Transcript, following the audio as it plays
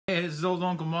is old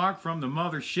Uncle Mark from the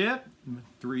mothership.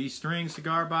 3-string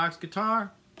cigar box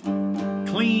guitar.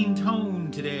 Clean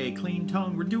tone today, clean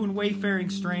tone. We're doing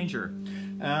Wayfaring Stranger.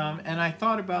 And I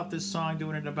thought about this song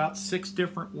doing it in about 6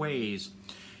 different ways.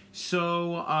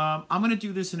 So I'm going to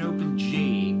do this in open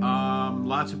G.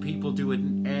 Lots of people do it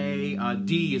in A.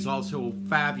 D is also a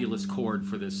fabulous chord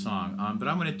for this song. But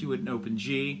I'm going to do it in open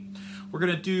G. We're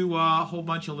going to do a whole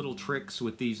bunch of little tricks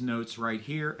with these notes right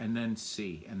here and then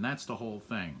C. And that's the whole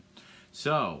thing.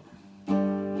 So...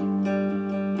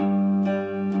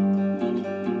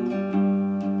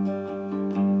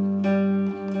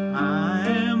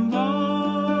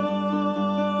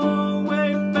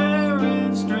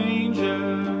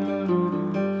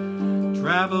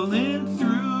 traveling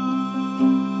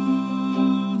through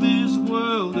this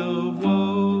world of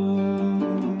woe.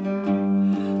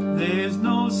 There's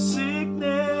no sickness,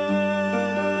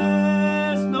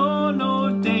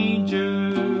 no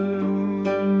danger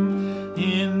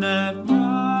in that wide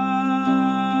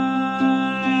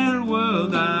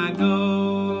world I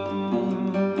go.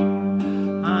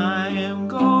 I am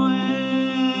going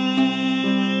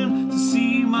to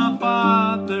see my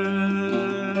Father.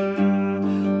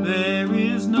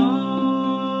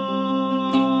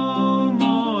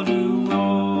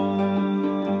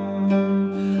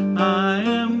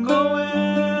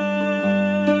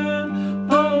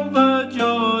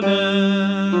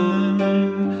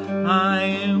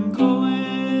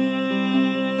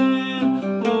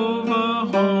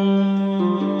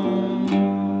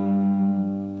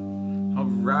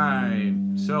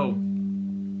 So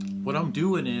what I'm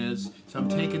doing is, I'm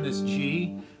taking this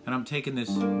G and I'm taking this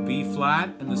B flat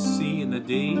and the C and the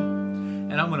D,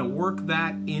 and I'm going to work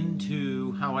that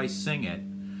into how I sing it.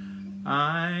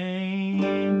 I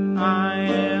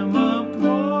am a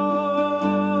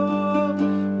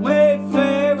poor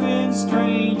wayfaring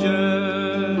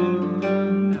stranger,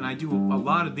 and I do a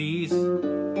lot of these. So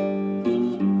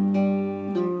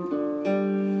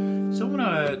I'm going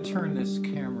to turn this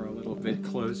camera a little bit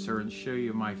closer and show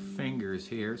you my fingers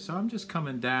here. So I'm just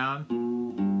coming down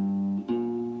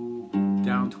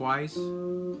twice,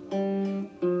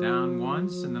 down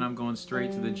once, and then I'm going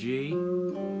straight to the G.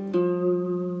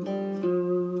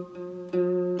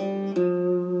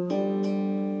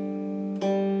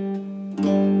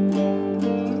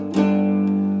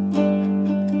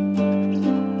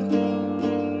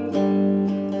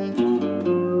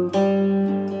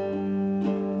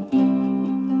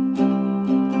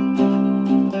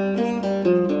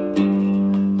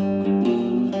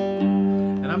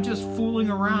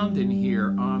 Around in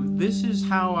here. This is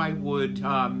how I would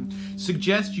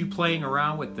suggest you playing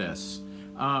around with this,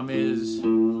 is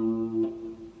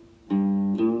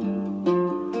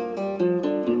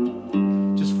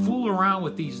just fool around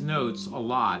with these notes a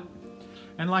lot.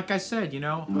 And like I said, you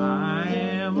know, I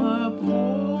am a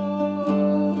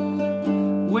poor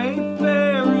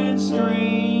wayfaring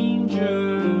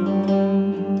stranger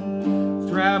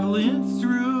traveling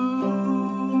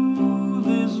through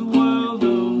this world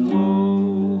of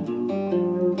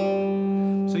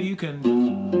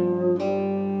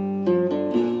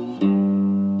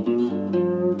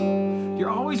you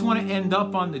always want to end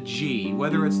up on the G,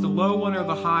 whether it's the low one or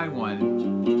the high one,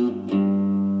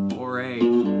 or A.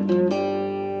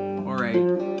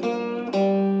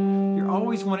 You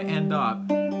always want to end up,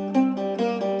 you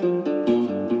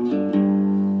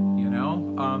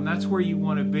know, that's where you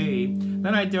want to be.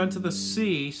 Then I went to the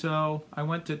C, so I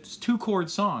went to this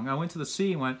 2-chord song. I went to the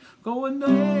C and went, going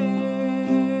there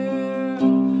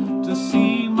to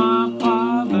see my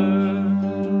Father.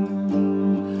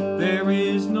 There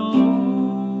is no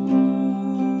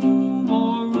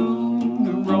more room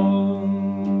to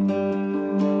roam.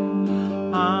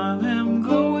 I am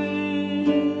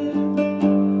going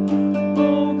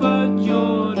over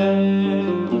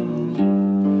Jordan.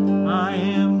 I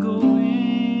am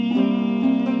going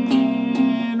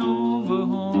over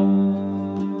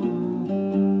home.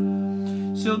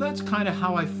 So that's kind of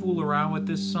how I fool around with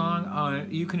this song.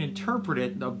 You can interpret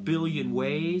it a billion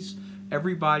ways.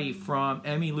 Everybody from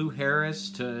Emmylou Harris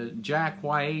to Jack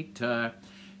White to,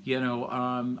 you know,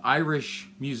 Irish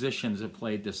musicians have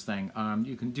played this thing.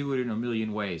 You can do it in a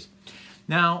million ways.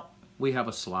 Now, we have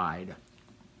a slide.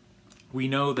 We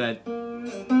know that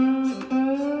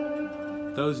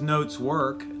those notes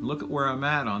work. Look at where I'm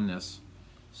at on this.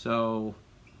 So,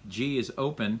 G is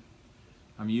open.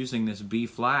 I'm using this B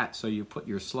flat, so you put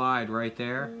your slide right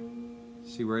there.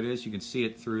 See where it is? You can see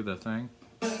it through the thing.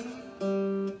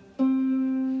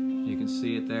 You can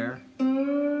see it there.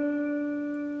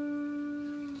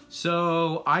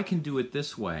 So I can do it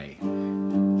this way. I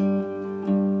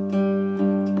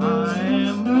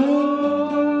am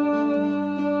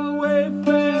away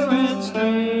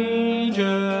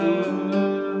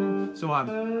one.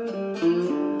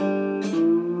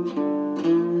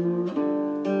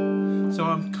 So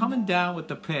I'm coming down with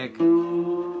the pick,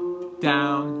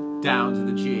 down to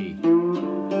the G.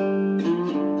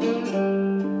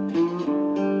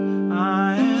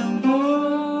 I am a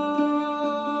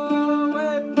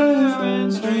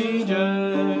wayfaring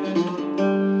stranger,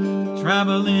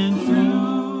 traveling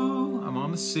through. I'm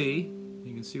on the C.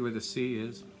 You can see where the C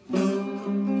is.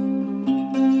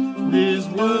 This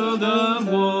world of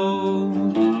woe,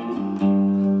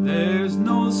 there's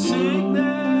no sickness,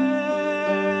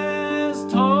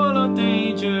 total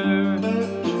danger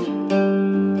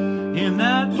in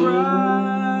that bright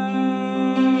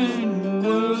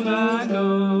world I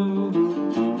go.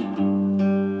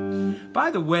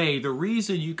 By the way, the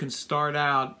reason you can start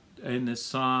out in this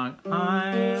song, I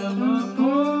am a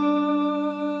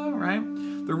poor, right?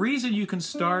 The reason you can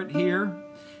start here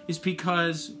is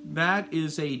because that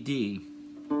is a D.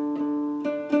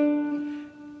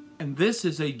 And this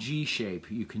is a G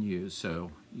shape you can use. So,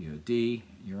 D,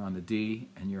 you're on the D,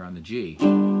 and you're on the G.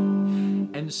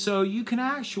 And so you can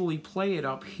actually play it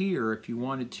up here if you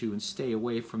wanted to and stay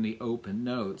away from the open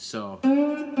notes. So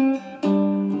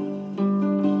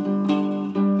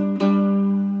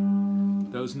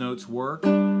those notes work.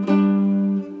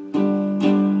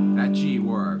 That G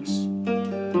works.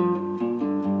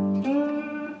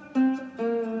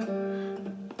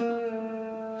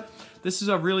 This is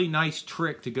a really nice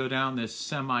trick to go down this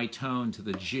semitone to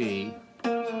the G.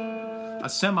 A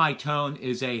semitone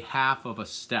is a half of a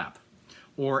step,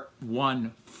 or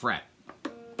one fret.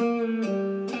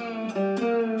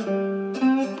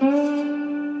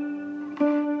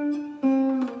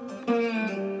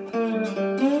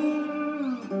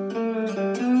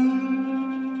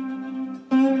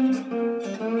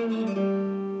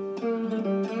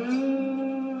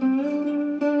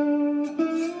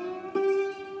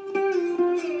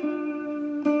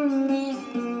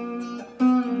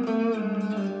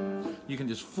 You can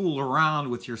just fool around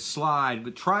with your slide,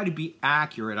 but try to be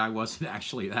accurate. I wasn't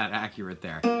actually that accurate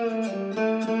there.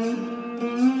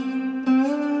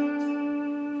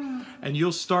 And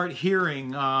you'll start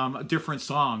hearing different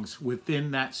songs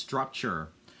within that structure.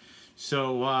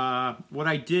 So what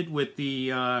I did with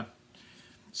the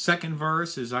second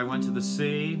verse is I went to the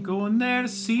C, going there to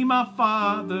see my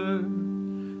father.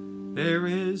 There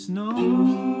is no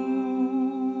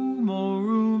more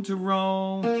room to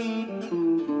roam.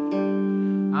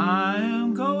 I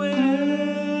am going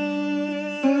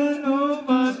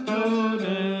over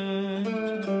Jordan.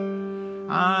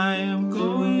 I am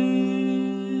going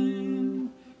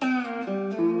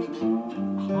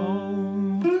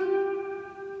home.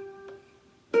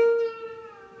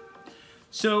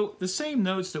 So the same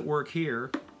notes that work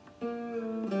here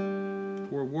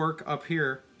will work up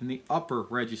here in the upper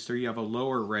register. You have a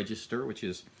lower register, which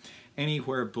is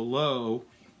anywhere below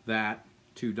that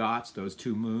two dots, those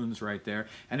two moons right there,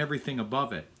 and everything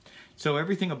above it. So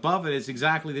everything above it is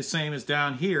exactly the same as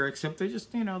down here, except they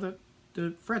just,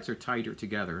 the frets are tighter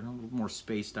together and a little more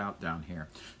spaced out down here.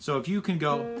 So if you can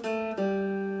go,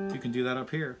 you can do that up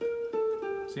here.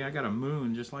 See, I got a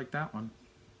moon just like that one.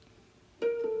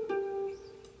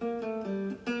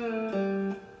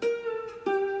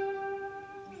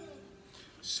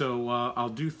 So I'll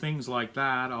do things like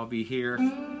that. I'll be here.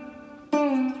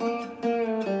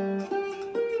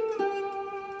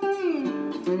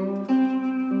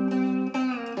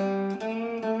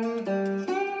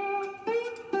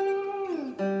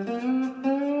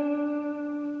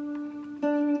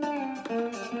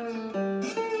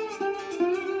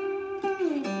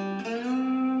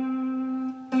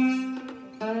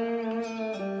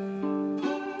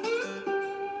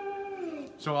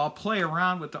 So I'll play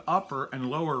around with the upper and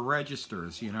lower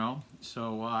registers,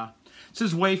 So this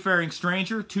is Wayfaring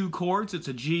Stranger, 2 chords. It's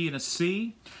a G and a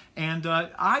C. And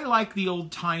I like the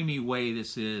old-timey way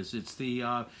this is. It's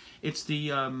the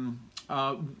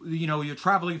you're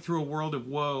traveling through a world of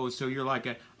woe, so you're like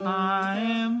I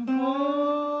am poor,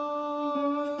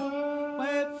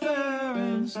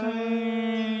 wayfaring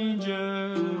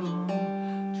stranger,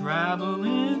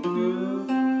 traveling through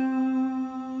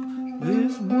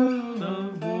this world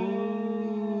of woe.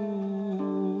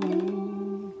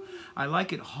 I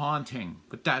like it haunting,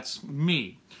 but that's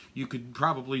me. You could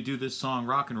probably do this song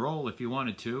rock and roll if you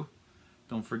wanted to.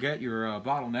 Don't forget your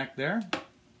bottleneck there.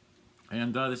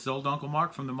 And this is Old Uncle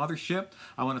Mark from the Mothership.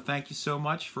 I want to thank you so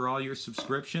much for all your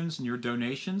subscriptions and your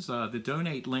donations. The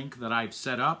donate link that I've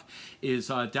set up is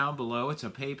down below. It's a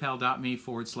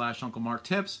paypal.me/Uncle Mark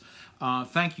Tips.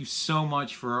 Thank you so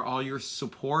much for all your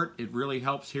support. It really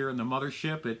helps here in the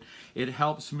Mothership. It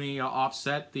helps me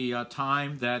offset the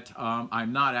time that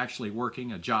I'm not actually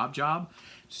working a job.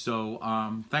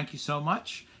 So thank you so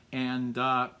much. And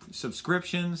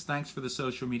subscriptions, thanks for the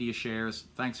social media shares.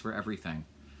 Thanks for everything.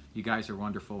 You guys are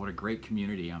wonderful. What a great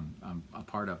community I'm a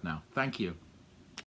part of now. Thank you.